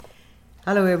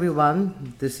Hello,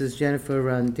 everyone. This is Jennifer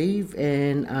Randeep,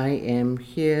 and I am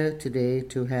here today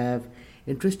to have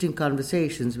interesting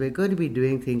conversations. We're going to be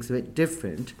doing things a bit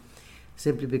different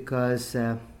simply because,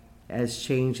 as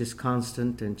change is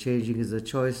constant and changing is a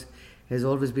choice, has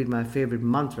always been my favorite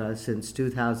mantra since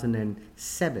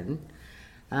 2007.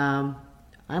 Um,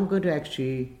 I'm going to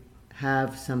actually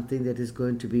have something that is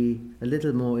going to be a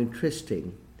little more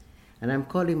interesting, and I'm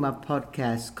calling my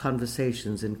podcast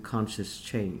Conversations in Conscious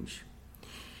Change.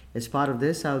 As part of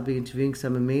this, I'll be interviewing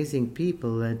some amazing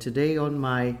people, and today on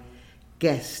my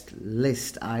guest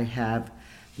list, I have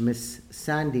Miss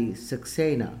Sandy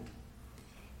Saxena.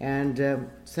 And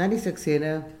Sandy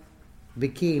Saxena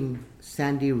became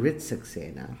Sandy Rich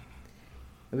Saxena.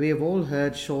 We have all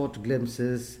heard short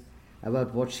glimpses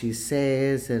about what she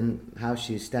says and how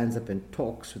she stands up and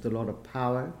talks with a lot of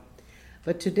power.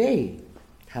 But today,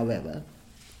 however,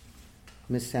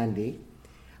 Miss Sandy,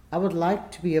 I would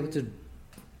like to be able to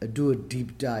do a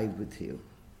deep dive with you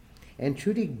and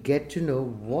truly get to know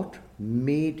what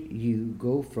made you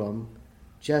go from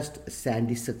just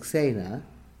Sandy Saxena,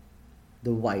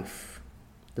 the wife,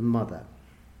 the mother,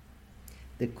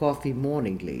 the coffee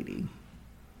morning lady,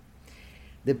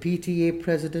 the PTA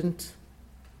president,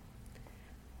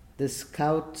 the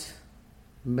scout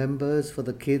members for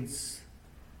the kids,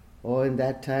 or in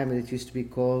that time it used to be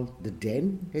called the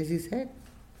den, as he said.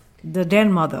 The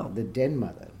den mother. The den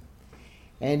mother.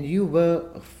 And you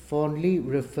were fondly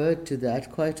referred to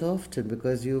that quite often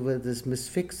because you were this Miss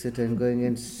Fix-It and going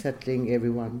and settling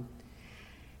everyone.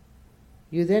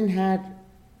 You then had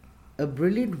a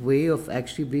brilliant way of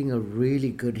actually being a really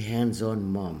good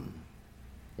hands-on mom.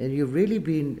 And you've really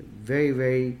been very,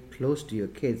 very close to your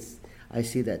kids. I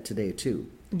see that today too.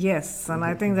 Yes, and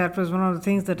I think that was one of the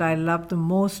things that I loved the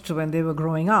most when they were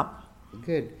growing up.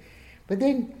 Good. But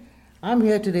then I'm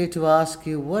here today to ask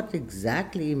you what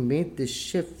exactly made this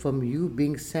shift from you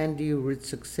being Sandy Rich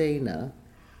Saxena,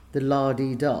 the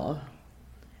la-dee-da,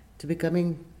 to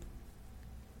becoming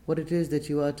what it is that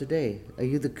you are today. Are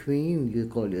you the queen, you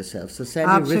call yourself? So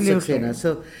Sandy Rich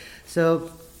Saxena.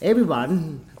 So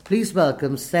everyone, please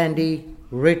welcome Sandy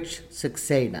Rich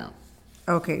Saxena.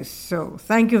 Okay, so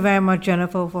thank you very much,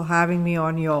 Jennifer, for having me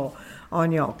on your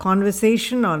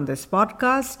conversation on this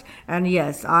podcast. And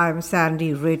yes, I'm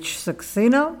Sandy Rich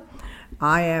Saxena.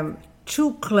 I am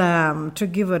too clam to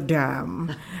give a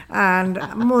damn. And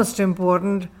most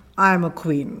important, I'm a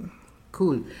queen.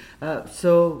 Cool.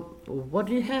 So what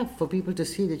do you have for people to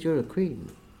see that you're a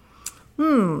queen?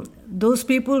 Those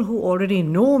people who already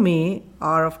know me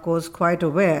are, of course, quite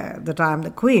aware that I'm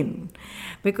the queen.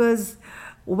 Because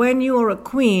when you are a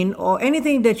queen, or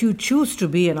anything that you choose to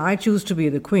be, and I choose to be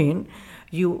the queen,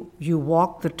 you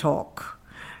walk the talk.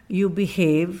 You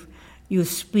behave, you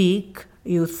speak,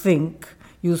 you think,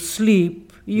 you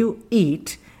sleep, you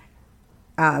eat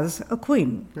as a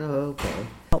queen. Oh, okay.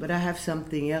 But I have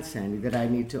something else, Sandy, that I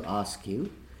need to ask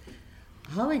you.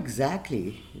 How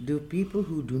exactly do people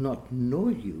who do not know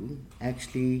you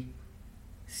actually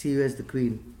see you as the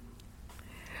queen?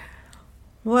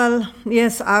 Well,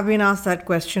 yes, I've been asked that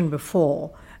question before,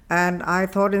 and I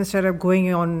thought instead of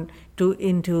going on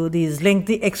into these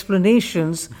lengthy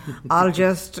explanations, I'll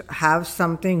just have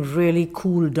something really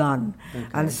cool done. Okay.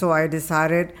 And so I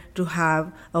decided to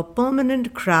have a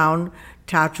permanent crown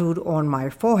tattooed on my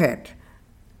forehead.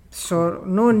 So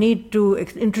no need to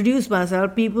introduce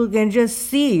myself. People can just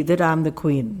see that I'm the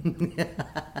queen.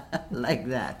 Like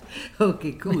that.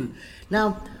 Okay, cool.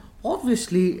 Now,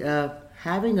 obviously,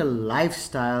 having a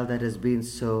lifestyle that has been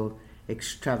so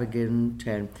extravagant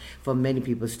and from many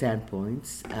people's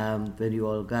standpoints, when you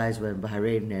all guys were in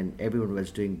Bahrain and everyone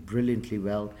was doing brilliantly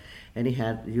well, and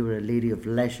you were a lady of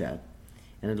leisure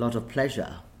and a lot of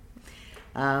pleasure.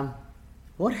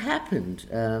 What happened?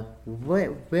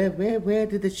 Where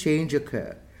did the change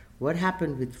occur? What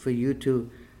happened for you to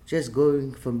just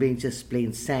going from being just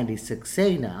plain Sandy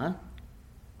Saxena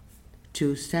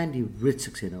to Sandy Rich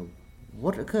Saxena?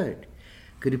 What occurred?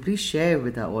 Could you please share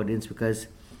with our audience, because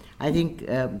I think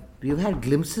you've had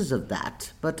glimpses of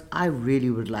that, but I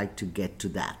really would like to get to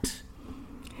that.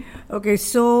 Okay,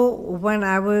 so when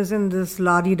I was in this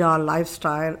la-di-da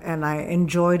lifestyle and I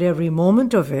enjoyed every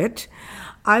moment of it,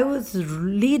 I was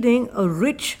leading a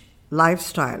rich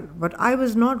lifestyle, but I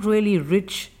was not really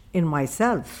rich in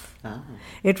myself.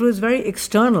 It was very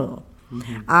external.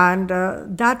 Mm-hmm. And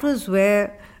that was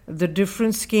where the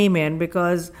difference came in,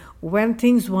 because when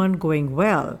things weren't going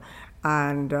well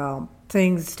and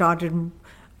things started,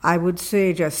 I would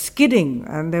say, just skidding,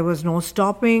 and there was no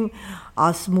stopping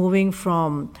us moving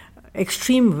from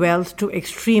extreme wealth to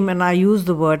extreme, and I use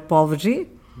the word poverty.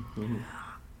 Mm-hmm.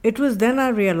 it was then I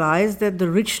realized that the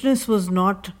richness was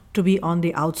not to be on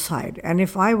the outside. And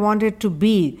if I wanted to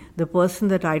be the person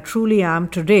that I truly am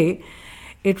today,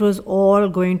 it was all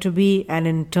going to be an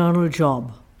internal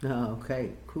job. Oh,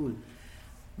 okay, cool.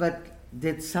 But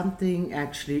did something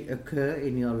actually occur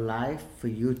in your life for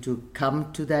you to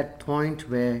come to that point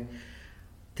where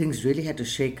things really had to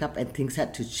shake up and things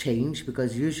had to change?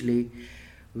 Because usually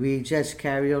we just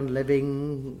carry on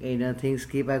living, things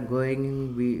keep on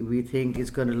going, we think it's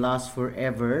going to last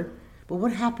forever. But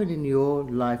what happened in your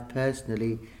life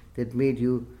personally that made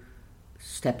you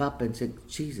step up and say,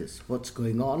 Jesus, what's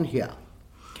going on here?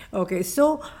 Okay,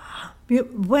 so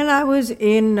when I was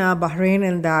in Bahrain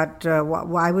in that,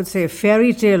 I would say,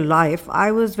 fairy tale life,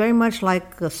 I was very much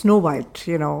like Snow White,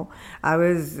 I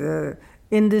was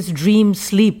in this dream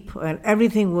sleep, and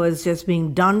everything was just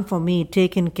being done for me,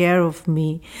 taken care of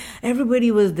me.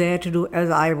 Everybody was there to do as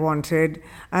I wanted,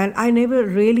 and I never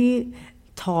really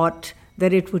thought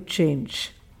that it would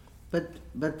change. But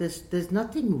there's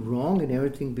nothing wrong in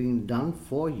everything being done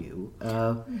for you.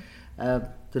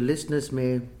 The listeners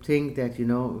may think that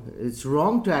it's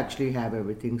wrong to actually have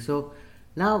everything. So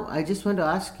now I just want to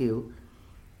ask you,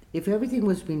 if everything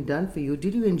was being done for you,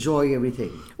 did you enjoy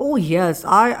everything? Oh yes,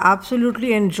 I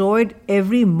absolutely enjoyed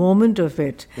every moment of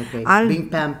it. Okay, and being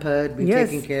pampered, being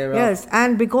taken care of. Yes,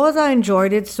 and because I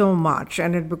enjoyed it so much,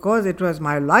 and because it was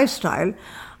my lifestyle,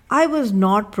 I was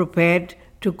not prepared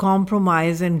to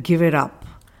compromise and give it up.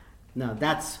 Now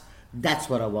that's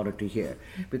what I wanted to hear,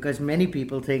 because many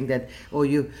people think that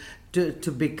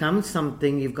to become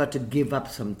something you've got to give up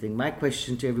something. My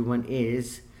question to everyone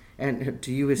is, and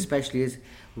to you especially, is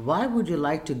why would you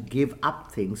like to give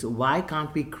up things? Why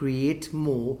can't we create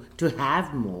more, to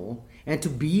have more, and to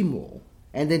be more,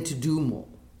 and then to do more?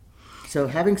 So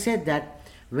having said that,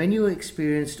 when you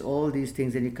experienced all these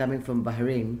things and you're coming from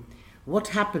Bahrain, what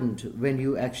happened when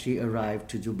you actually arrived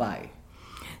to Dubai?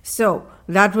 So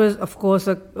that was, of course,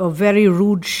 a very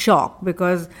rude shock,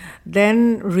 because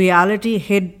then reality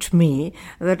hit me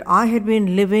that I had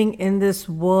been living in this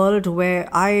world where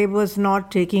I was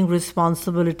not taking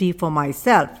responsibility for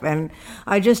myself, and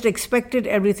I just expected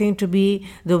everything to be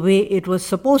the way it was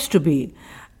supposed to be.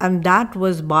 And that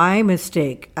was my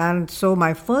mistake. And so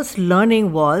my first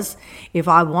learning was, if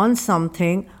I want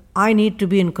something, I need to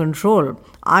be in control.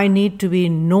 I need to be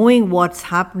knowing what's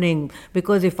happening,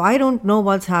 because if I don't know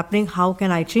what's happening, how can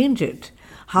I change it?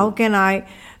 How can I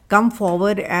come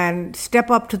forward and step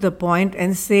up to the point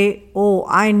and say, oh,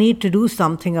 I need to do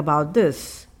something about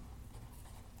this?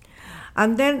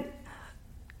 And then,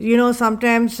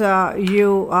 sometimes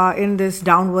you are in this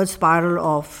downward spiral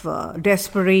of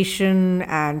desperation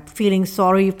and feeling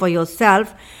sorry for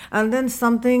yourself, and then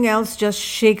something else just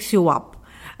shakes you up.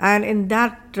 And in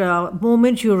that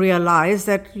moment, you realize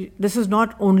that this is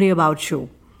not only about you.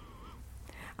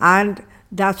 And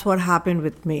that's what happened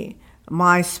with me.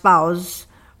 My spouse,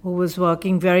 who was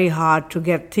working very hard to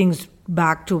get things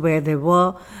back to where they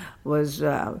were, was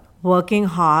working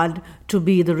hard to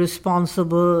be the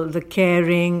responsible, the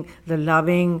caring, the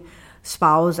loving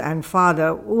spouse and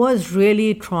father, was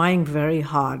really trying very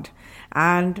hard.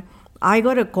 And I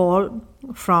got a call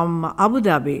from Abu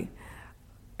Dhabi.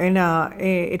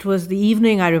 It was the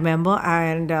evening, I remember,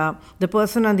 and the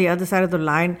person on the other side of the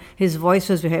line, his voice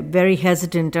was very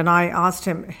hesitant, and I asked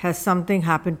him, has something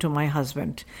happened to my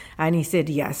husband? And he said,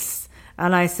 yes.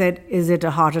 And I said, is it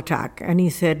a heart attack? And he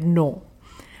said, no.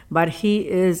 But he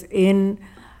is in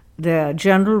the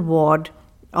general ward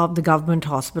of the government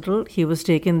hospital. He was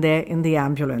taken there in the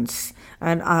ambulance.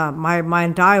 And my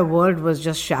entire world was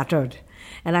just shattered.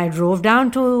 And I drove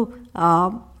down to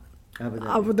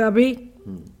Abu Dhabi.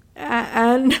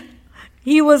 And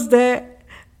he was there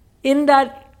in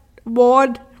that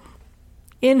ward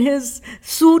in his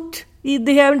suit.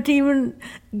 They haven't even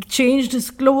changed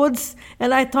his clothes.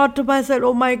 And I thought to myself,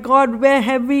 oh my God, where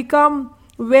have we come?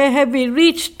 Where have we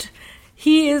reached?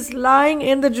 He is lying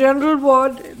in the general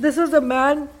ward. This is a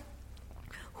man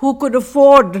who could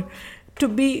afford to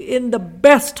be in the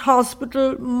best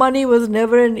hospital. Money was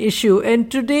never an issue.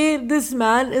 And today this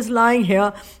man is lying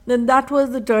here. Then that was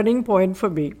the turning point for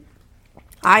me.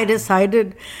 I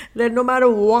decided that no matter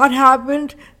what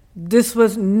happened, this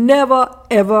was never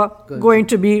ever going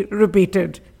to be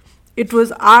repeated. It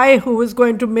was I who was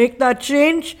going to make that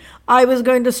change. I was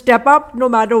going to step up no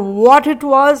matter what it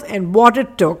was and what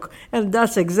it took. And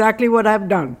that's exactly what I've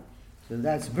done. So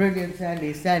that's brilliant,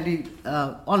 Sandy. Sandy,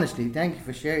 honestly, thank you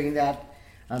for sharing that.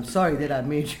 I'm sorry that I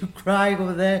made you cry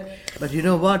over there. But you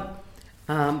know what?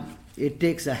 It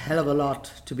takes a hell of a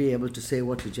lot to be able to say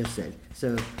what you just said.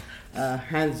 So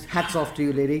hats off to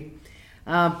you, lady.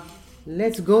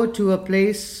 let's go to a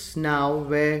place now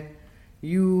where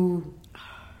you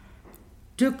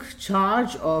took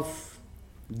charge of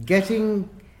getting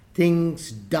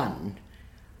things done.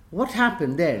 What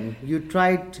happened then? You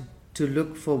tried to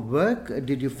look for work.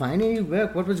 Did you find any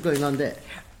work? What was going on there?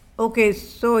 Okay,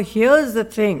 so here's the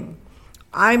thing.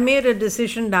 I made a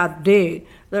decision that day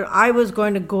that I was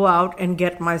going to go out and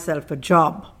get myself a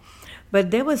job.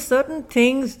 But there were certain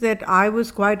things that I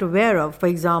was quite aware of. For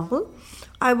example,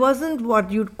 I wasn't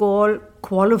what you'd call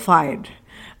qualified.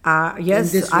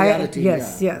 Yes, In this reality,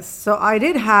 yes. So I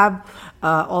did have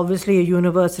obviously a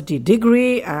university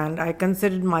degree, and I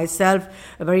considered myself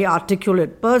a very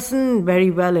articulate person, very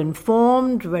well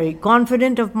informed, very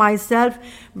confident of myself.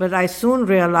 But I soon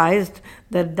realized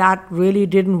that that really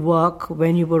didn't work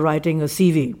when you were writing a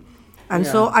CV. And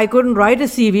so I couldn't write a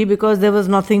CV because there was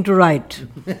nothing to write.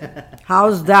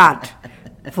 How's that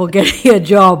for getting a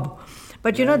job?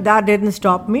 But that didn't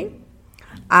stop me.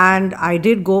 And I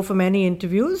did go for many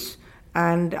interviews,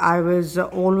 and I was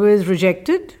always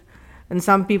rejected. And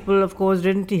some people, of course,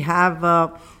 didn't have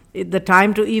the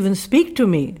time to even speak to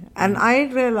me. And I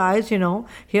realized,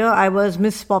 here I was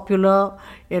Miss Popular,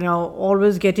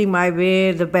 always getting my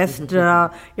way, the best,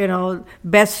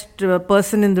 best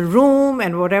person in the room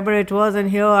and whatever it was.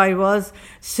 And here I was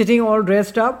sitting all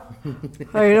dressed up,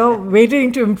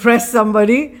 waiting to impress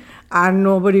somebody, and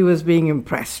nobody was being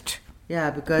impressed. Yeah,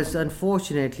 because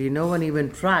unfortunately, no one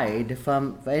even tried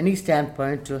from any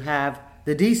standpoint to have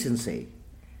the decency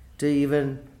to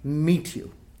even meet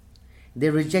you. They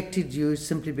rejected you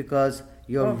simply because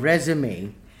your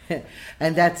resume,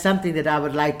 and that's something that I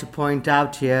would like to point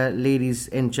out here, ladies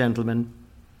and gentlemen.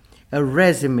 A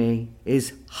resume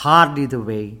is hardly the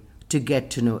way to get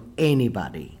to know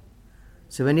anybody.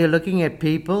 So when you're looking at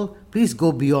people, please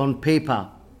go beyond paper.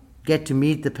 Get to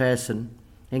meet the person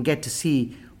and get to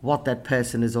see what that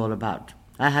person is all about.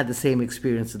 I had the same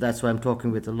experience, so that's why I'm talking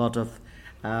with a lot of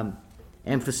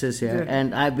emphasis here. Good.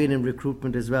 And I've been in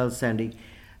recruitment as well, Sandy.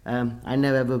 I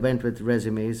never ever went with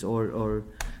resumes or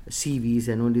CVs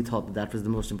and only thought that was the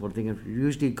most important thing. I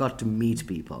usually got to meet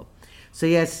people. So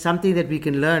yes, something that we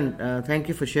can learn. Thank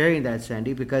you for sharing that,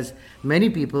 Sandy, because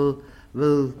many people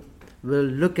will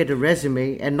look at a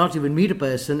resume and not even meet a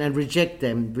person and reject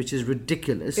them, which is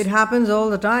ridiculous. It happens all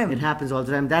the time. It happens all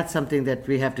the time. That's something that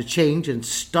we have to change and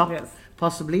stop,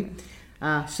 possibly.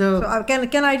 So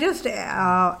can I just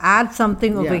add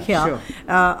something over here sure.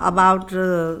 About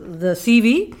the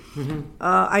CV? Mm-hmm.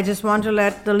 I just want to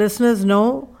let the listeners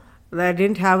know that I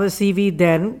didn't have a CV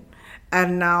then,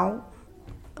 and now,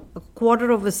 a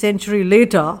quarter of a century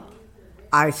later,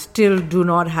 I still do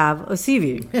not have a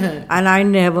CV, and I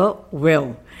never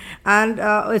will. And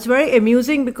it's very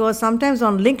amusing because sometimes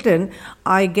on LinkedIn,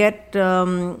 I get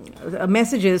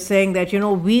messages saying that,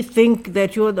 we think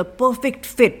that you're the perfect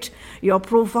fit. Your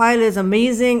profile is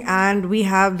amazing and we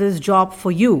have this job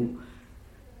for you.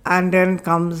 And then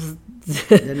comes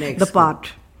the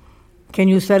part. Can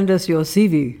you send us your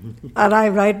CV? And I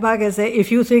write back and say,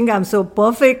 if you think I'm so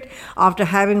perfect after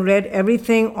having read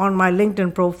everything on my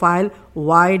LinkedIn profile,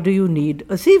 why do you need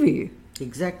a CV?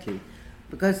 Exactly.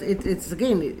 Because it's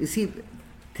again, you see,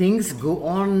 things go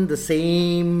on the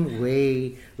same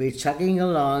way. We're chugging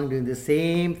along, doing the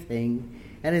same thing,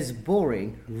 and it's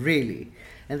boring, really.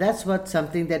 And that's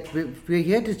something that we're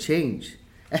here to change.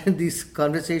 And these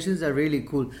conversations are really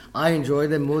cool. I enjoy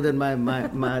them more than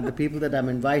the people that I'm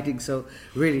inviting. So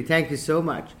really, thank you so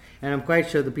much. And I'm quite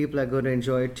sure the people are going to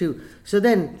enjoy it too. So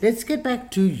then, let's get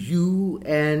back to you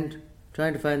and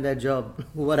trying to find that job.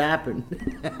 What happened?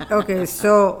 Okay,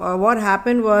 so what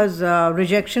happened was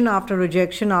rejection after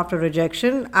rejection after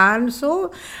rejection. And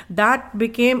so that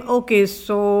became, okay,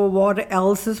 so what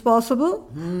else is possible?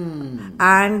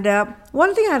 And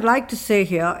one thing I'd like to say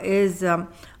here is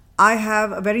I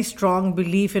have a very strong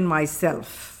belief in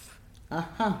myself.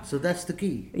 So that's the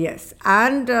key. Yes.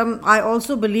 And I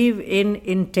also believe in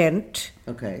intent.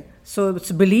 Okay. So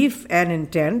it's belief and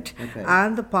intent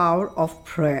and the power of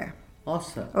prayer.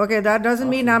 Awesome. Okay, that doesn't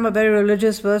mean I'm a very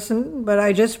religious person, but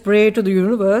I just pray to the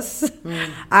universe.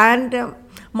 And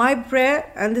my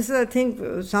prayer, and this is, I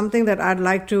think, something that I'd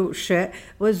like to share,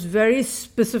 was very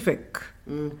specific.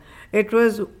 It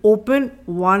was open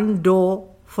one door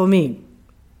for me.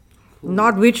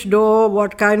 Not which door,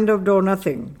 what kind of door,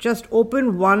 nothing. Just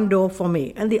open one door for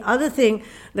me. And the other thing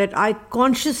that I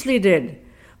consciously did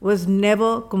was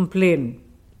never complain.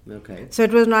 Okay. So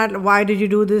it was not, why did you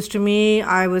do this to me?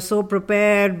 I was so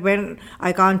prepared when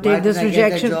I can't take this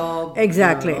rejection.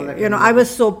 Exactly. I was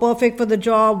so perfect for the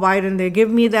job. Why didn't they give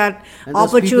me that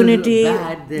opportunity?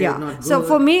 Not So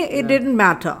for me, it didn't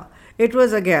matter. It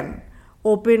was, again,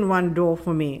 open one door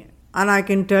for me. And I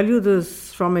can tell you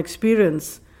this from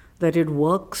experience that it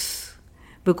works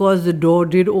because the door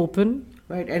did open.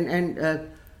 Right, and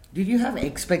did you have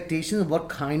expectations of what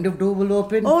kind of door will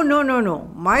open? Oh, no, no, no.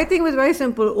 My thing was very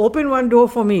simple. Open one door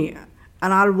for me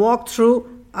and I'll walk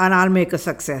through and I'll make a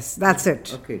success. That's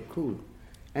it. Okay, cool.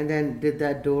 And then did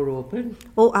that door open?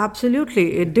 Oh,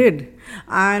 absolutely. It did.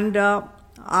 And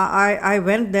I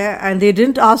went there and they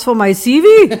didn't ask for my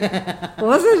CV.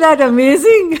 Wasn't that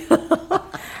amazing?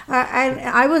 And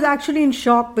I was actually in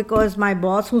shock because my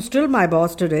boss, who's still my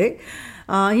boss today,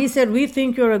 he said, we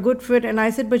think you're a good fit. And I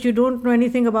said, but you don't know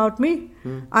anything about me?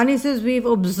 And he says, we've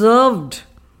observed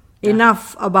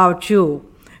enough about you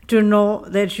to know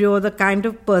that you're the kind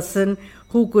of person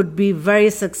who could be very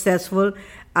successful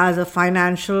as a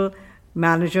financial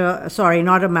manager, sorry,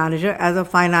 not a manager, as a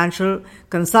financial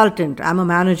consultant. I'm a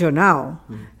manager now.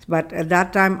 But at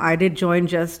that time, I did join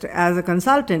just as a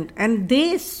consultant. And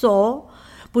they saw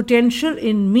potential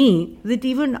in me that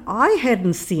even I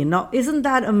hadn't seen. Now, isn't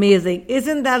that amazing?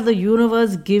 Isn't that the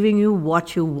universe giving you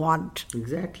what you want?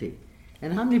 Exactly.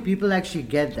 And how many people actually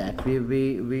get that?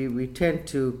 We tend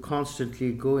to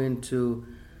constantly go into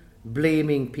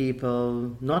blaming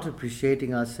people, not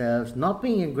appreciating ourselves, not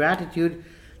being in gratitude.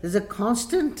 There's a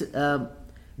constant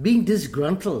being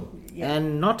disgruntled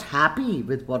and not happy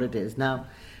with what it is. Now,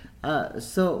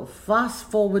 so fast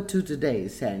forward to today,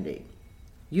 Sandy.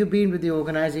 You've been with the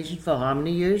organization for how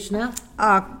many years now?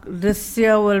 This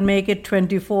year will make it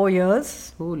 24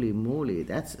 years. Holy moly,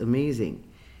 that's amazing.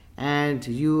 And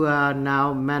you are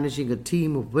now managing a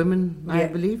team of women, I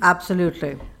believe?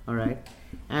 Absolutely. All right.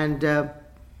 And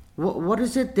what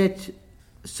is it that...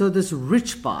 So this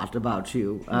rich part about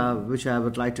you, which I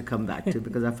would like to come back to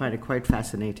because I find it quite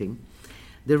fascinating.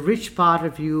 The rich part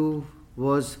of you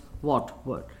was what?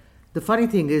 The funny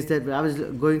thing is that I was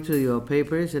going through your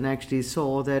papers and actually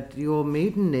saw that your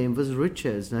maiden name was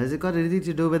Richards. Now, has it got anything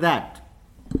to do with that?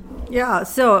 Yeah,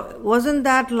 so wasn't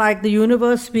that like the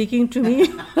universe speaking to me?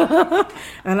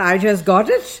 And I just got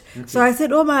it. Okay. So I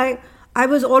said, oh my, I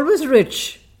was always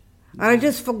rich. And I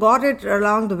just forgot it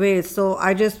along the way. So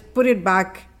I just put it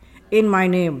back in my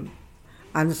name.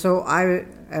 And so I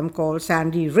am called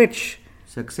Sandy Rich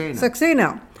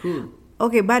Saxena. Cool.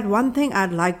 Okay, but one thing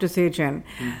I'd like to say, Jen,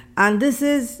 and this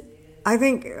is, I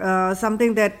think,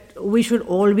 something that we should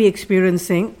all be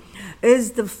experiencing,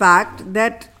 is the fact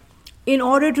that in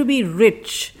order to be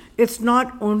rich, it's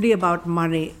not only about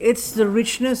money, it's the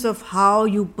richness of how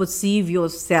you perceive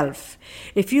yourself.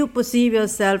 If you perceive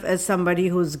yourself as somebody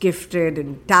who's gifted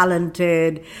and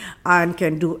talented and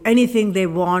can do anything they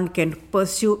want, can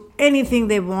pursue anything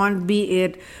they want, be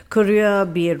it career,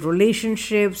 be it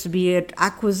relationships, be it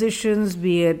acquisitions,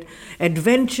 be it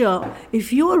adventure,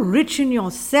 if you are rich in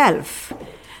yourself,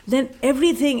 then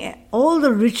everything, all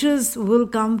the riches will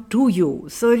come to you.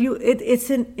 So it's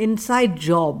an inside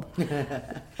job.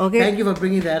 Okay. Thank you for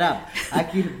bringing that up. I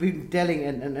keep been telling,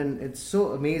 and it's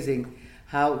so amazing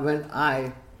how when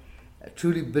I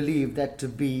truly believe that to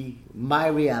be my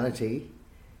reality,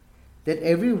 that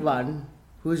everyone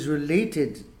who is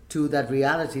related to that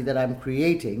reality that I'm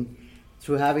creating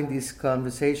through having these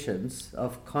conversations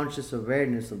of conscious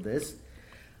awareness of this,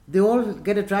 they all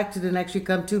get attracted and actually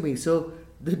come to me. So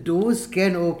the doors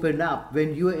can open up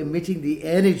when you are emitting the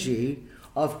energy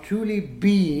of truly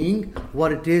being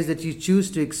what it is that you choose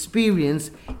to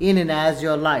experience in and as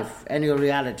your life and your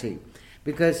reality.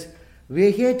 Because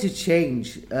we're here to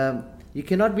change. You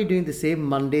cannot be doing the same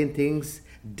mundane things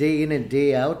day in and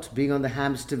day out, being on the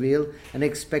hamster wheel and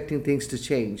expecting things to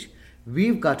change.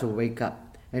 We've got to wake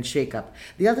up and shake up.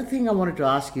 The other thing I wanted to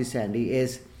ask you, Sandy,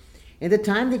 is in the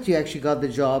time that you actually got the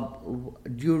job,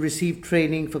 you received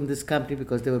training from this company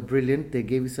because they were brilliant. They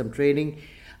gave you some training.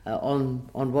 On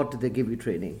what did they give you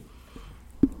training?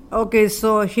 Okay,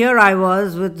 so here I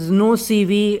was with no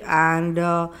CV, and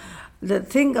the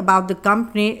thing about the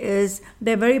company is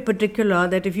they're very particular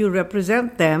that if you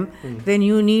represent them, then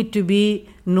you need to be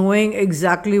knowing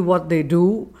exactly what they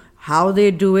do, how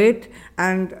they do it,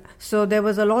 and so there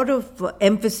was a lot of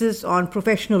emphasis on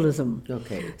professionalism.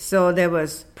 Okay. So there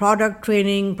was product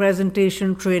training,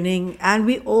 presentation training, and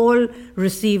we all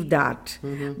received that.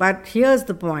 But here's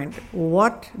the point.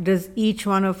 What does each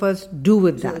one of us do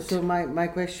with that? So my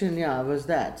question, was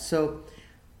that. So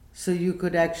you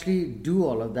could actually do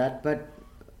all of that, but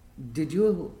did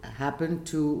you happen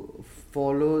to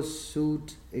follow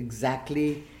suit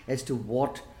exactly as to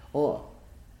what,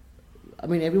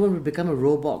 everyone would become a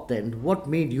robot then. What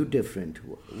made you different?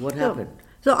 What happened?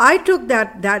 So I took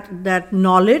that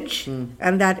knowledge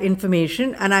and that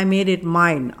information and I made it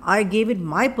mine. I gave it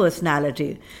my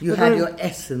personality. You had your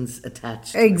essence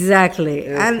attached. Exactly.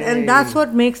 Okay. And that's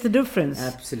what makes the difference.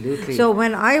 Absolutely. So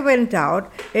when I went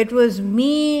out, it was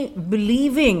me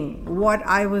believing what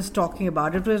I was talking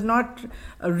about. It was not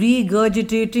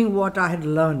regurgitating what I had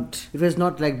learnt. It was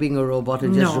not like being a robot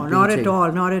and just No, repeating. not at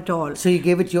all, not at all. So you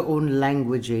gave it your own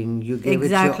languaging. You gave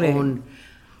Exactly. it your own...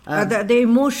 The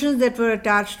emotions that were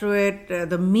attached to it,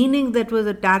 the meaning that was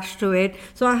attached to it.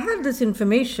 So I had this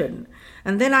information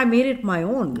and then I made it my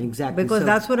own. Exactly. Because So-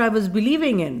 that's what I was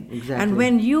believing in. Exactly. And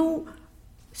when you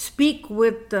speak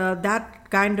with that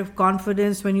kind of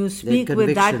confidence, when you speak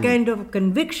with that conviction. kind of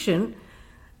conviction,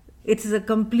 it's a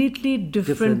completely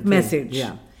different thing. message.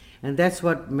 Yeah. And that's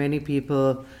what many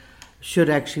people should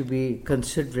actually be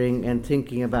considering and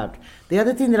thinking about. The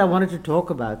other thing that I wanted to talk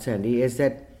about, Sandy, is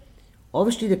that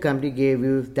obviously the company gave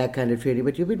you that kind of training,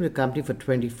 but you've been with the company for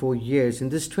 24 years. In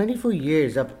this 24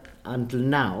 years up until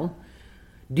now,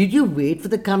 did you wait for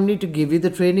the company to give you the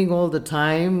training all the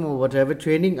time or whatever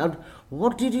training? Or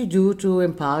what did you do to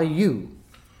empower you?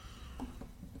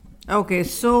 Okay,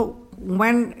 so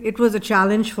when it was a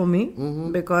challenge for me,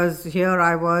 because here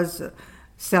I was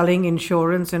selling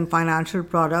insurance and financial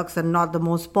products and not the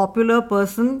most popular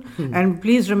person. And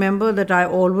please remember that I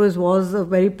always was a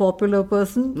very popular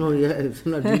person. No, yeah,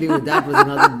 not dealing with that was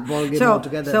another ballgame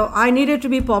altogether. So I needed to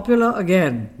be popular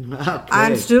again Okay.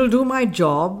 and still do my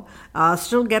job,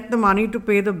 still get the money to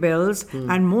pay the bills,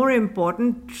 and more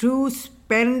important, to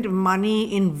spend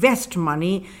money, invest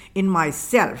money in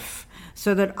myself,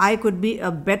 so that I could be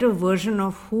a better version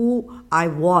of who I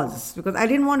was. Because I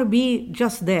didn't want to be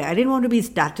just there. I didn't want to be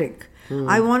static.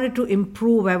 I wanted to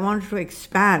improve. I wanted to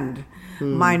expand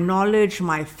my knowledge,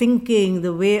 my thinking,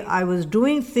 the way I was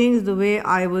doing things, the way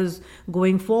I was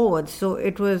going forward. So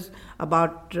it was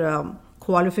about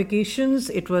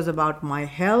qualifications. It was about my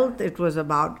health. It was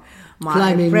about my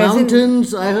climbing present.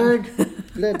 mountains, I heard.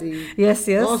 Bloody. Yes,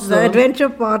 Awesome. the adventure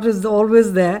part is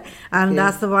always there, and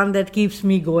that's the one that keeps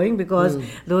me going, because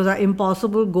those are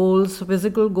impossible goals,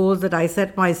 physical goals that I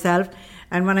set myself,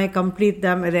 and when I complete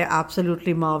them, they're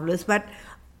absolutely marvelous. But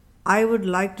I would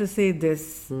like to say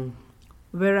this,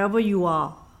 wherever you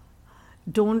are,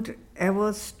 don't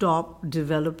ever stop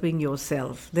developing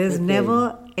yourself. There's Okay.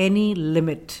 never any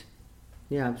limit.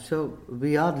 Yeah, so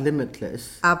we are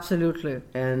limitless. Absolutely.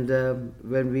 And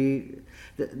when we...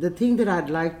 The thing that I'd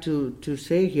like to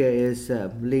say here is,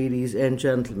 ladies and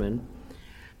gentlemen,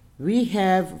 we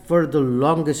have for the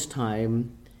longest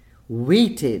time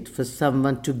waited for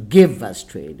someone to give us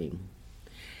training.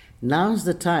 Now's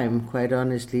the time, quite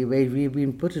honestly, where we've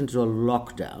been put into a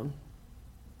lockdown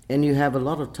and you have a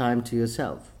lot of time to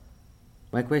yourself.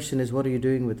 My question is, what are you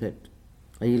doing with it?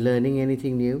 Are you learning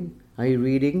anything new? Are you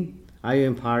reading? Are you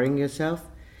empowering yourself?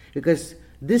 Because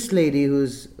this lady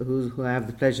who I have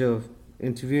the pleasure of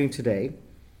interviewing today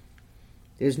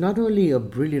is not only a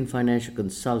brilliant financial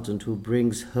consultant who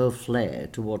brings her flair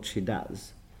to what she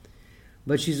does,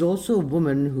 but she's also a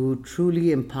woman who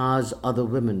truly empowers other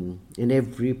women in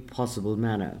every possible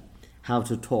manner. How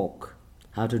to talk,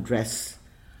 how to dress,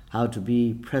 how to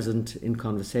be present in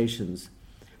conversations,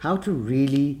 how to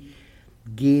really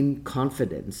gain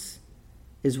confidence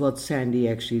is what Sandy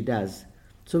actually does.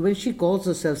 So when she calls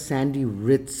herself Sandy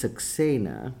Ritz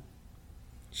Saxena,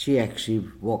 she actually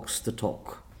walks the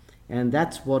talk. And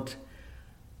that's what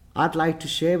I'd like to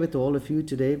share with all of you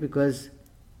today, because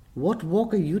what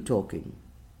walk are you talking?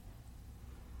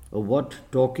 Or what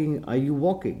talking are you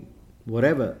walking?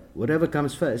 Whatever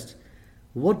comes first.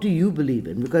 What do you believe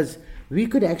in? Because we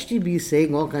could actually be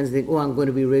saying all kinds of things. Oh, I'm going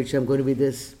to be rich, I'm going to be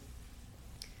this.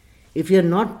 If you're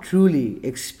not truly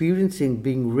experiencing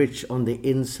being rich on the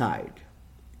inside,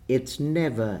 it's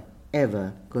never,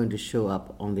 ever going to show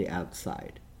up on the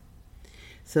outside.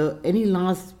 So any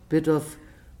last bit of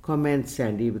comment,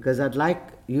 Sandy? Because I'd like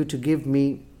you to give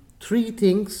me 3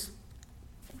 things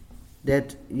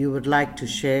that you would like to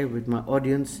share with my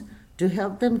audience to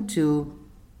help them to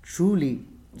truly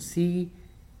see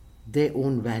their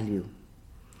own value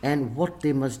and what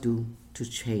they must do to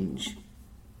change.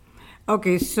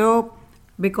 Okay, so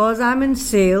because I'm in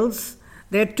sales,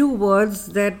 there are 2 words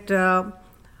that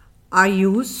I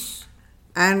use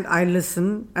and I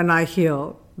listen and I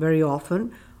hear very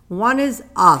often. One is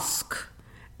ask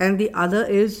and the other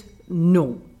is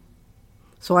no.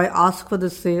 So I ask for the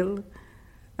sale,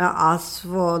 I ask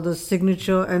for the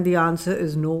signature, and the answer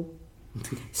is no.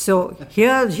 So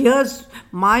here's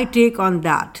my take on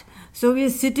that. So we're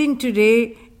sitting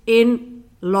today in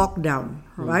lockdown,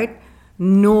 right?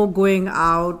 No going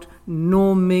out,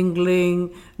 no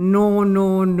mingling, no,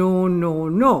 no, no, no,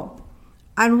 no.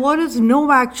 And what is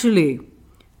no actually?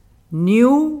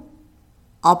 New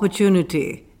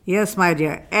opportunity. Yes, my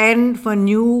dear. N for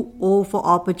new, O for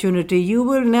opportunity. You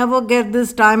will never get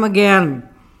this time again.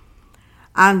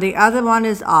 And the other one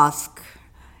is ask.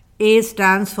 A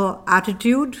stands for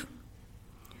attitude.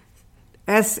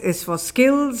 S is for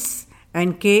skills.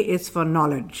 And K is for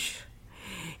knowledge.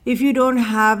 If you don't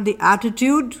have the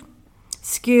attitude,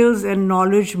 skills and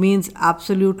knowledge means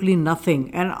absolutely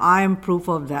nothing. And I am proof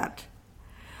of that.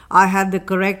 I had the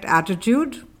correct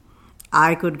attitude.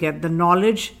 I could get the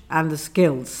knowledge and the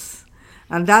skills.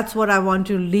 And that's what I want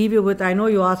to leave you with. I know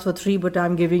you asked for 3, but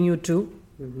I'm giving you 2.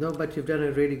 No, but you've done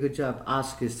a really good job.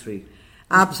 Ask is 3.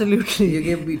 Absolutely. You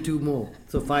gave me 2 more,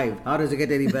 so 5. How does it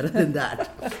get any better than that?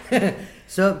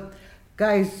 So,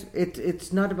 guys,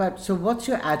 it's not about... So what's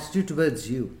your attitude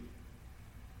towards you?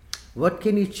 What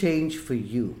can you change for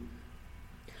you?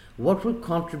 What will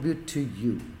contribute to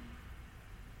you?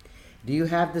 Do you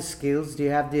have the skills? Do you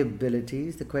have the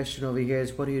abilities? The question over here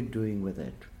is, what are you doing with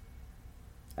it?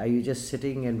 Are you just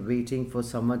sitting and waiting for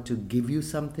someone to give you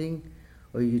something?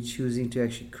 Or are you choosing to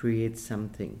actually create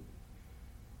something?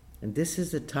 And this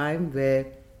is the time where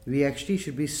we actually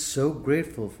should be so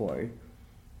grateful for it,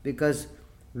 because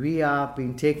we are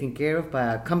being taken care of by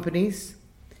our companies,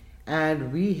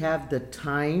 and we have the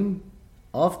time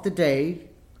of the day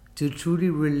to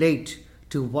truly relate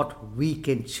to what we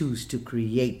can choose to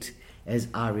create as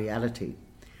our reality.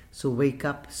 So wake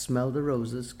up, smell the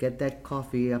roses, get that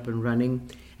coffee up and running,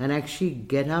 and actually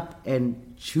get up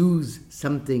and choose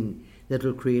something that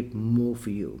will create more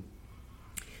for you.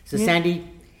 So Sandy,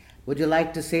 would you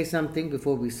like to say something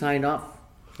before we sign off?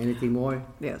 Anything more?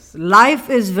 Yes. Life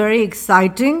is very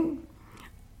exciting,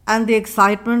 and the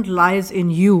excitement lies in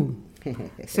you.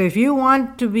 So if you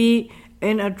want to be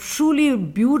in a truly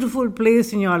beautiful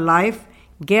place in your life,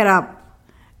 get up,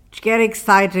 get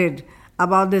excited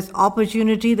about this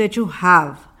opportunity that you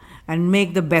have, and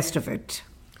make the best of it.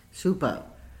 Super.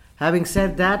 Having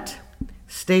said that,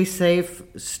 stay safe,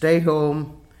 stay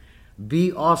home,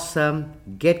 be awesome,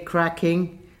 get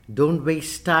cracking, don't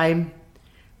waste time.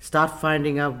 Start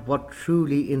finding out what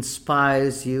truly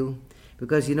inspires you.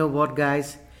 Because you know what,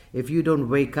 guys? If you don't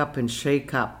wake up and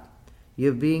shake up,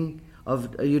 you're doing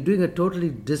a totally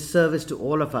disservice to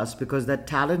all of us, because that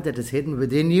talent that is hidden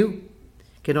within you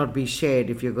cannot be shared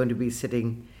if you're going to be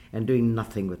sitting and doing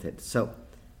nothing with it. So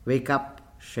wake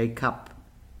up, shake up,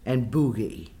 and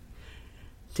boogie.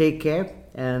 Take care,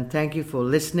 and thank you for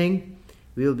listening.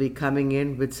 We'll be coming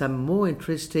in with some more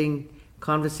interesting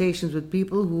conversations with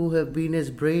people who have been as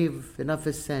brave enough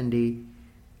as Sandy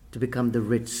to become the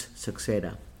rich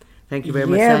successor. Thank you very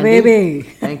much, Sandy. Yeah, baby.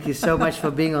 Thank you so much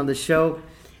for being on the show,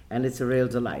 and it's a real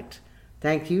delight.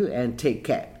 Thank you, and take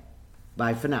care.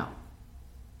 Bye for now.